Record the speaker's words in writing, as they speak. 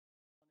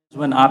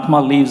When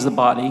Atma leaves the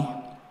body,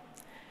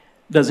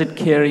 does it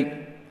carry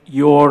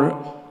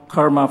your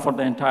karma for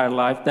the entire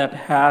life that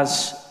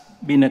has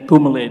been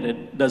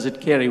accumulated? Does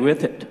it carry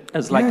with it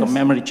as like a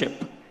memory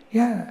chip?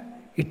 Yeah,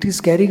 it is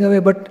carrying away,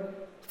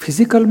 but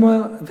physical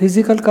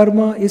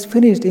karma is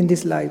finished in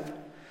this life.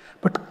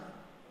 But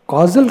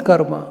causal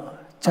karma,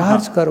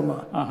 charge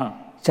karma,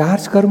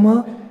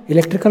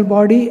 electrical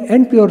body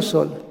and pure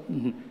soul,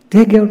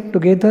 they get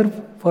together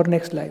for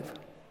next life.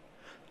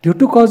 Due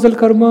to causal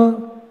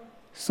karma,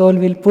 soul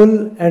will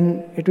pull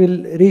and it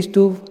will reach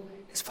to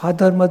his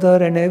father,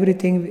 mother and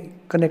everything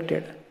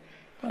connected.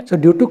 Right. So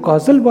due to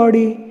causal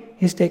body,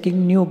 he is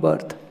taking new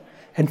birth.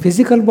 And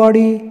physical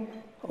body,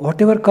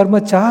 whatever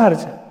karma charge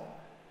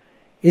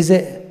is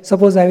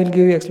suppose I will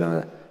give you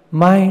explanation.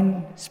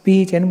 Mind,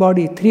 speech and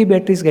body, 3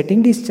 batteries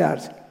getting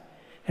discharged.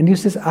 And you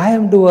says, I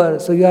am doer,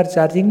 so you are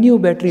charging new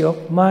battery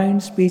of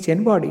mind, speech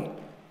and body.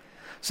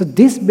 So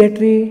this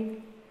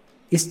battery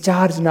is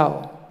charged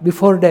now,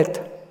 before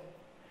death.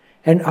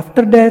 And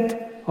after death,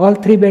 all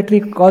 3 battery,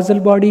 causal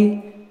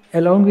body,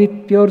 along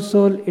with pure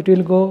soul, it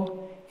will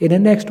go in a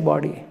next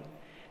body.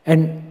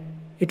 And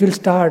it will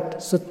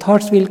start. So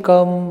thoughts will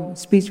come,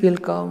 speech will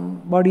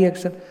come, body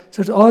action.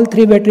 So it's all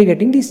 3 battery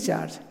getting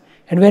discharged.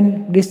 And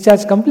when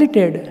discharge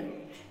completed,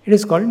 it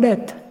is called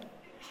death.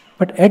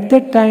 But at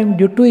that time,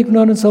 due to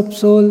ignorance of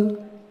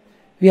soul,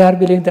 we are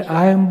believing that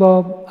I am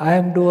Bob, I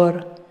am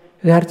doer.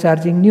 We are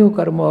charging new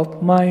karma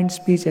of mind,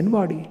 speech and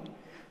body.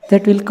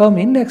 That will come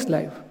in next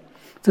life.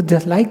 So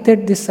just like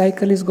that, this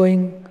cycle is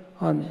going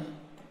on.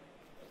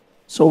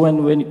 So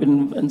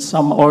when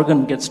some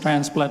organ gets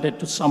transplanted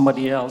to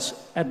somebody else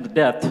at the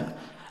death,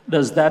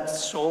 does that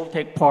soul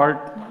take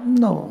part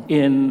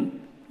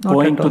in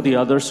going to the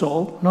other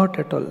soul? Not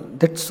at all.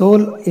 That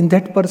soul in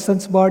that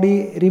person's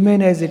body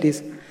remain as it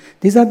is.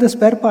 These are the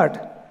spare part.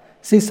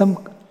 See,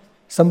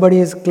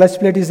 somebody's clutch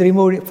plate is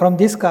removed from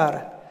this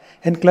car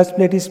and clutch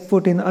plate is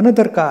put in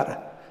another car.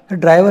 The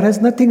driver has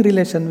nothing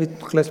relation with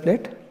clutch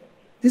plate.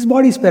 This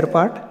body is spare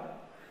part,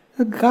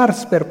 the car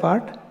spare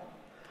part.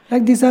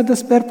 Like these are the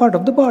spare part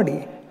of the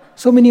body.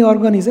 So many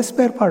organ is a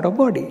spare part of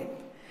body.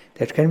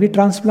 That can be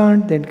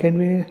transplant, that can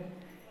be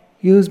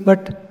used,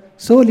 but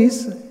soul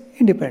is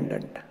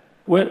independent.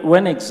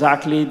 When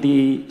exactly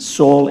the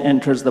soul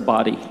enters the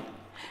body?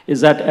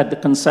 Is that at the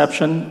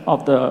conception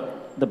of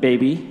the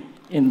baby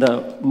in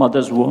the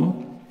mother's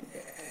womb?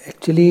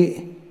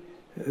 Actually,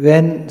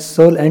 when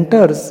soul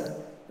enters,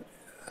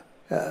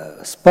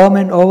 sperm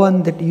and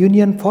ovum, that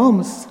union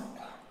forms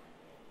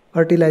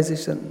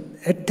fertilization.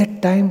 At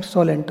that time,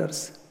 soul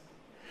enters.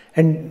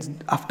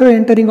 And after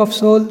entering of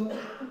soul,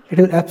 it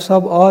will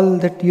absorb all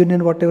that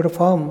union, whatever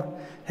form,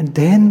 and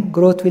then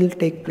growth will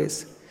take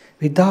place.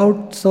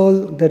 Without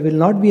soul, there will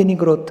not be any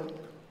growth.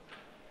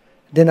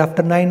 Then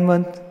after 9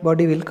 months,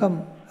 body will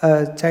come,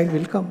 child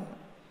will come.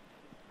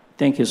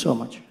 Thank you so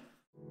much.